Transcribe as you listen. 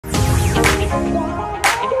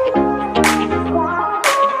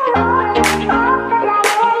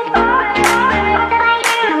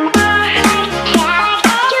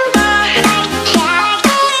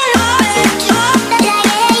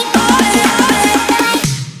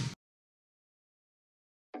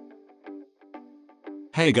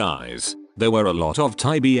Hey guys, there were a lot of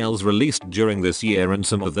Thai BLs released during this year and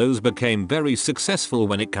some of those became very successful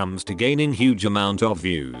when it comes to gaining huge amount of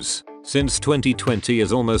views. Since 2020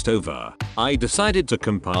 is almost over, I decided to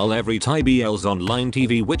compile every Thai BL's online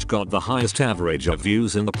TV which got the highest average of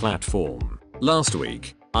views in the platform. Last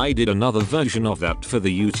week, I did another version of that for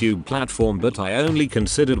the YouTube platform, but I only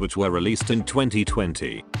considered which were released in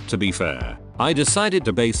 2020. To be fair, I decided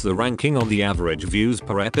to base the ranking on the average views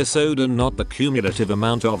per episode and not the cumulative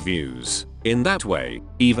amount of views. In that way,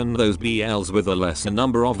 even those BLs with a lesser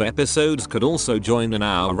number of episodes could also join in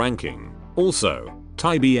our ranking. Also,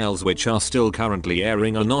 Thai BLs which are still currently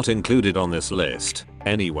airing are not included on this list.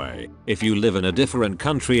 Anyway, if you live in a different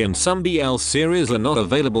country and some BL series are not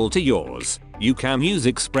available to yours, you can use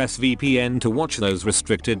ExpressVPN to watch those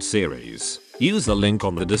restricted series. Use the link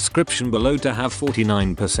on the description below to have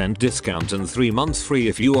 49% discount and 3 months free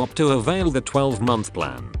if you opt to avail the 12-month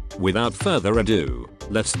plan. Without further ado,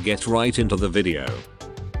 let's get right into the video.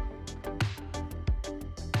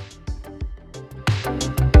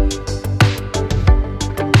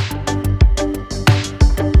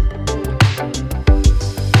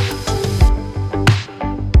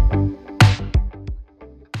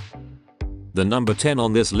 The number 10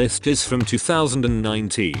 on this list is from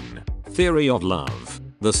 2019, Theory of Love.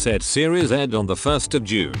 The said series aired on the 1st of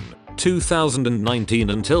June,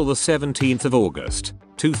 2019 until the 17th of August,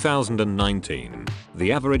 2019.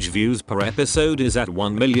 The average views per episode is at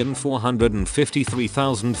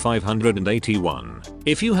 1,453,581.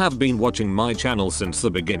 If you have been watching my channel since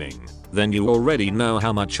the beginning, then you already know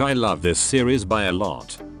how much I love this series by a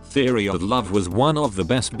lot. Theory of Love was one of the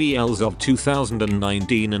best BLs of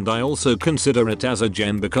 2019 and I also consider it as a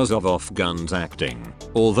gem because of Off-Gun's acting.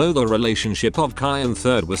 Although the relationship of Kai and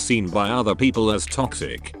Third was seen by other people as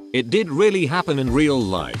toxic, it did really happen in real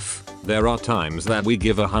life. There are times that we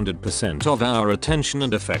give 100% of our attention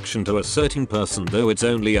and affection to a certain person though it's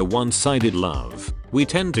only a one-sided love. We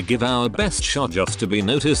tend to give our best shot just to be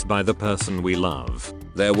noticed by the person we love.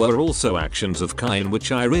 There were also actions of Kai in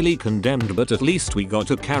which I really condemned, but at least we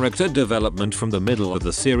got a character development from the middle of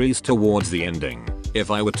the series towards the ending.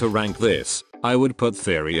 If I were to rank this, I would put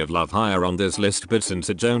Theory of Love higher on this list, but since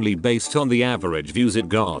it's only based on the average views it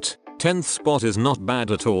got, 10th spot is not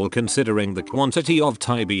bad at all considering the quantity of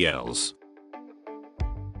Thai BLs.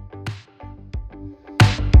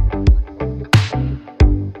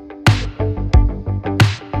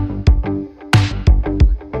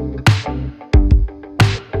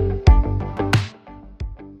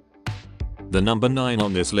 The number 9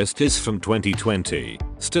 on this list is from 2020,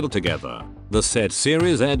 Still Together. The said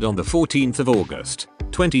series aired on the 14th of August,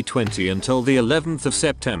 2020 until the 11th of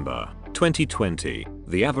September, 2020.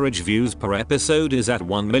 The average views per episode is at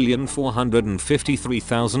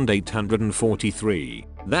 1,453,843.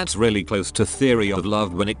 That's really close to Theory of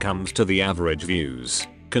Love when it comes to the average views.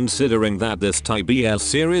 Considering that this Thai BL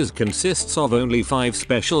series consists of only 5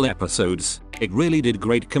 special episodes, it really did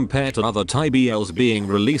great compared to other Thai BLs being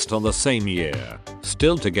released on the same year.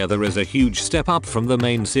 Still Together is a huge step up from the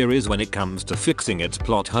main series when it comes to fixing its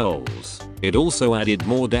plot holes. It also added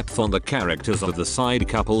more depth on the characters of the side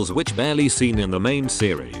couples which barely seen in the main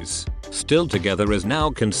series. Still Together is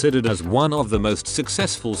now considered as one of the most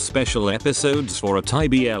successful special episodes for a Thai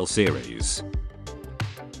BL series.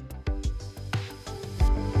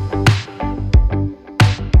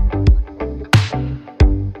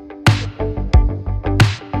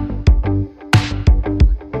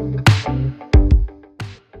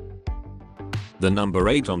 The number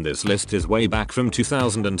 8 on this list is way back from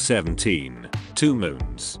 2017, 2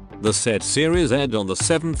 Moons. The said series aired on the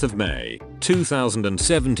 7th of May,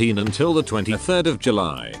 2017 until the 23rd of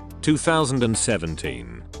July,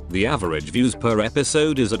 2017. The average views per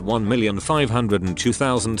episode is at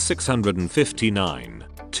 1,502,659.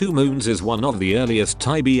 2 Moons is one of the earliest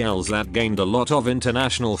Thai BLs that gained a lot of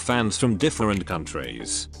international fans from different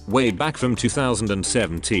countries. Way back from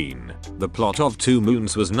 2017, the plot of 2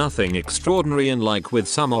 Moons was nothing extraordinary unlike with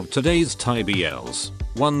some of today's Thai BLs.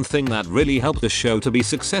 One thing that really helped the show to be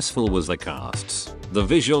successful was the casts. The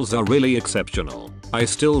visuals are really exceptional. I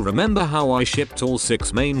still remember how I shipped all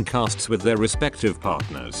 6 main casts with their respective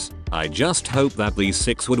partners. I just hope that these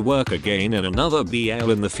 6 would work again in another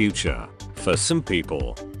BL in the future. For some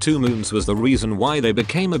people, 2 Moons was the reason why they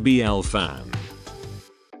became a BL fan.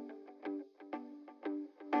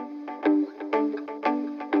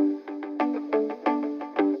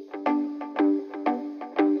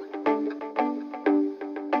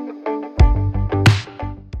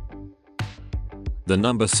 The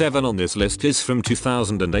number 7 on this list is from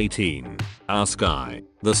 2018, Our Sky.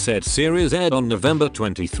 The said series aired on November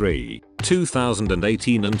 23,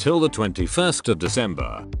 2018 until the 21st of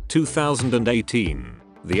December, 2018.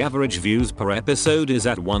 The average views per episode is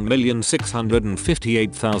at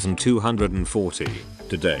 1,658,240.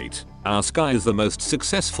 To date, Our Sky is the most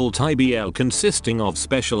successful Thai BL consisting of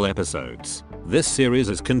special episodes. This series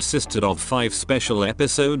has consisted of 5 special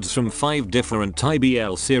episodes from 5 different Thai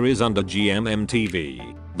BL series under GMM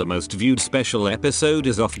TV. The most viewed special episode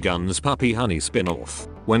is Off Gun's Puppy Honey spin-off.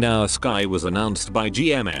 When Our Sky was announced by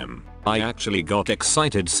GMM, I actually got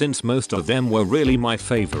excited since most of them were really my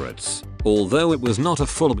favorites. Although it was not a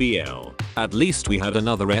full BL, at least we had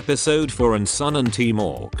another episode for An Sun and Team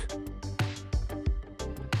Orc.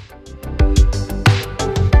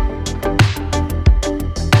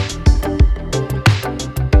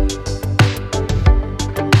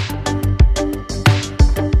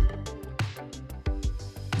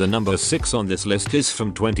 The number 6 on this list is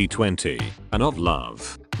from 2020, and of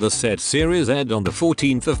Love. The said series aired on the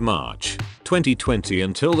 14th of March, 2020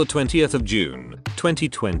 until the 20th of June,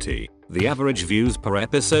 2020. The average views per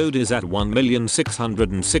episode is at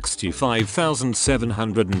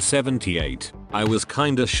 1,665,778. I was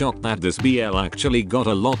kinda shocked that this BL actually got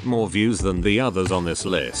a lot more views than the others on this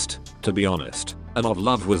list. To be honest, and of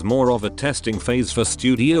Love was more of a testing phase for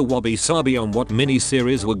Studio Wabi Sabi on what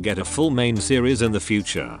mini-series would get a full main series in the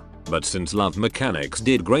future. But since Love Mechanics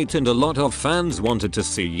did great and a lot of fans wanted to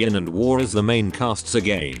see Yin and War as the main casts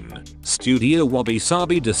again, Studio Wabi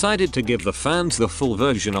Sabi decided to give the fans the full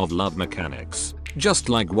version of Love Mechanics. Just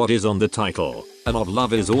like what is on the title, and of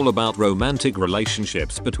Love is all about romantic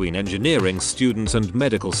relationships between engineering students and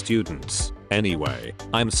medical students. Anyway,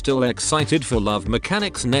 I'm still excited for Love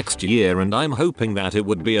Mechanics next year and I'm hoping that it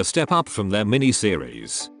would be a step up from their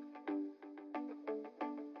mini-series.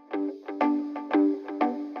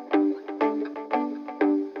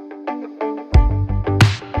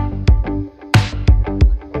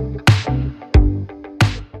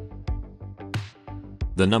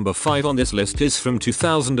 The number 5 on this list is from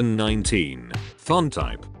 2019, Fun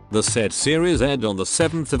Type. The said series aired on the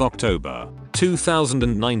 7th of October,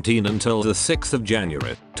 2019 until the 6th of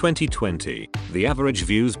January, 2020. The average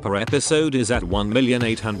views per episode is at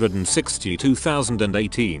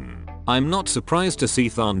 1,862,018. I'm not surprised to see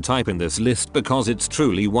Thon Type in this list because it's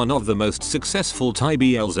truly one of the most successful Thai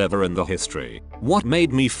BLs ever in the history. What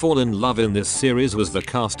made me fall in love in this series was the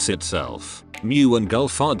casts itself. Mew and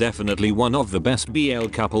Gulf are definitely one of the best BL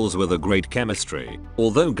couples with a great chemistry.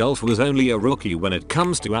 Although Gulf was only a rookie when it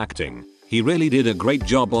comes to acting, he really did a great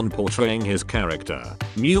job on portraying his character.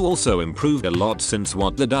 Mew also improved a lot since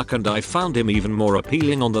What the Duck and I found him even more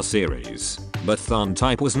appealing on the series. But Thon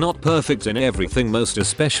Type was not perfect in everything, most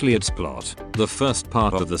especially its plot. The first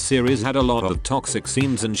part of the series had a lot of toxic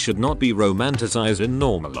scenes and should not be romanticized and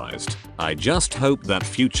normalized. I just hope that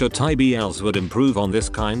future Thai BLs would improve on this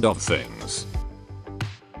kind of things.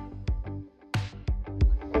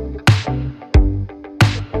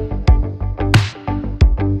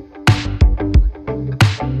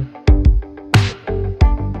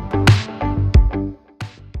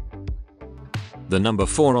 The number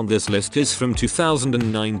 4 on this list is from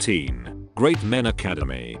 2019, Great Men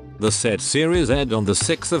Academy. The said series aired on the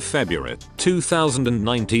 6th of February,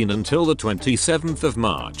 2019 until the 27th of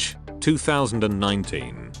March,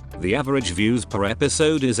 2019. The average views per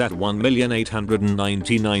episode is at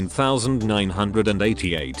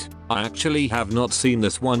 1,899,988. I actually have not seen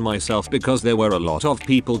this one myself because there were a lot of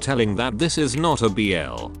people telling that this is not a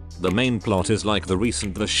BL. The main plot is like the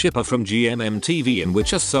recent The Shipper from GMM TV, in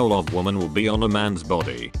which a soul of woman will be on a man's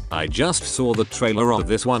body. I just saw the trailer of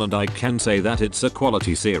this one and I can say that it's a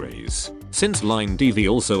quality series. Since Line TV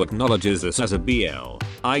also acknowledges this as a BL,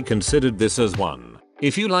 I considered this as one.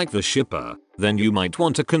 If you like The Shipper, then you might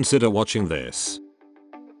want to consider watching this.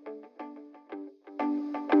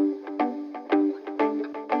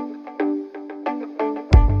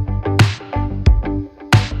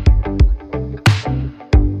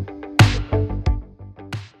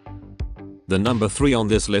 The number 3 on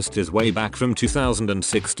this list is way back from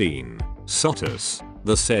 2016, Sotus.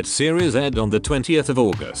 The said series aired on the 20th of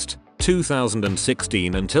August,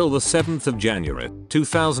 2016 until the 7th of January,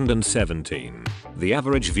 2017. The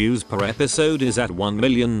average views per episode is at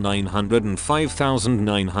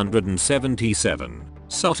 1,905,977.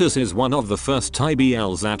 Sotus is one of the first Thai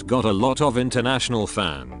BLs that got a lot of international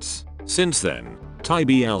fans. Since then, Thai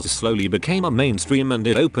BLs slowly became a mainstream and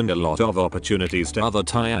it opened a lot of opportunities to other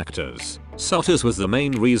Thai actors. Sotus was the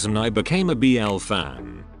main reason I became a BL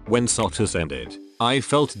fan. When Sotus ended, I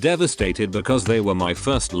felt devastated because they were my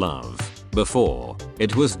first love. Before,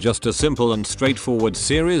 it was just a simple and straightforward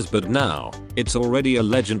series, but now, it's already a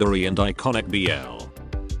legendary and iconic BL.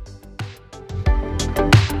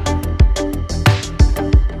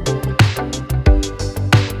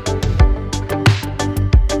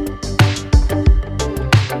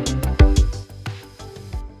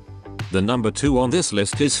 The number 2 on this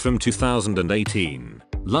list is from 2018,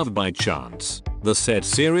 Love by Chance. The said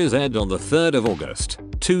series aired on the 3rd of August,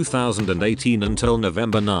 2018 until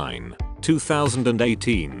November 9,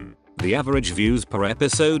 2018. The average views per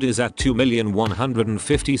episode is at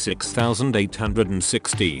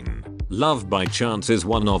 2,156,816. Love by Chance is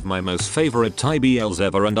one of my most favorite Thai BLs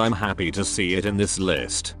ever, and I'm happy to see it in this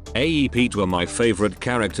list. AEP were my favorite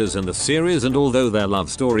characters in the series, and although their love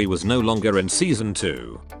story was no longer in season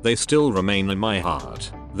 2, they still remain in my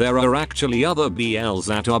heart. There are actually other BLs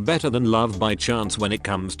that are better than Love by Chance when it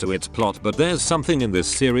comes to its plot, but there's something in this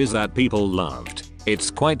series that people loved.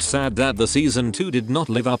 It's quite sad that the season 2 did not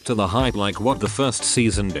live up to the hype like what the first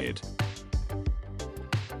season did.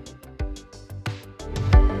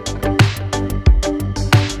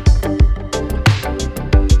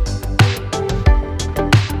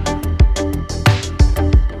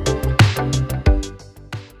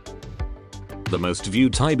 The most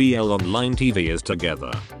viewed Thai BL online TV is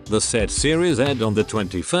Together. The said series aired on the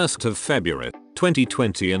 21st of February,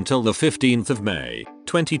 2020 until the 15th of May,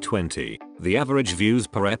 2020. The average views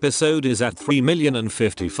per episode is at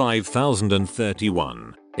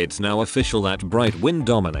 3,055,031. It's now official that Bright Wind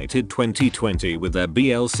dominated 2020 with their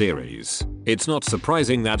BL series. It's not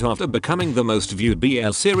surprising that after becoming the most viewed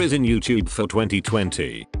BL series in YouTube for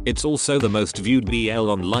 2020, it's also the most viewed BL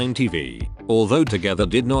online TV. Although Together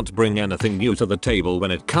did not bring anything new to the table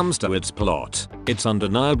when it comes to its plot, it's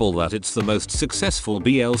undeniable that it's the most successful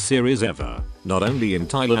BL series ever. Not only in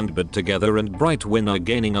Thailand, but Together and Bright Wind are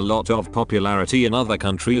gaining a lot of popularity in other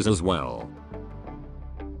countries as well.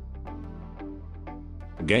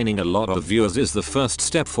 Gaining a lot of viewers is the first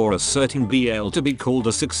step for a certain BL to be called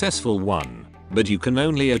a successful one, but you can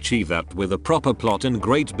only achieve that with a proper plot and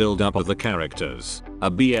great build-up of the characters. A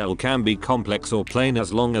BL can be complex or plain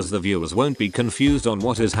as long as the viewers won't be confused on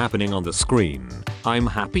what is happening on the screen. I'm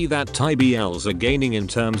happy that Thai BLs are gaining in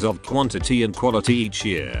terms of quantity and quality each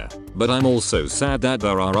year, but I'm also sad that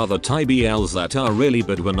there are other Thai BLs that are really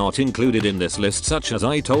but were not included in this list, such as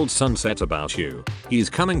I Told Sunset About You, He's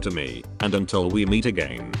Coming to Me, and Until We Meet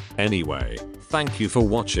Again. Anyway, thank you for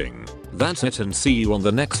watching. That's it, and see you on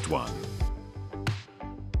the next one.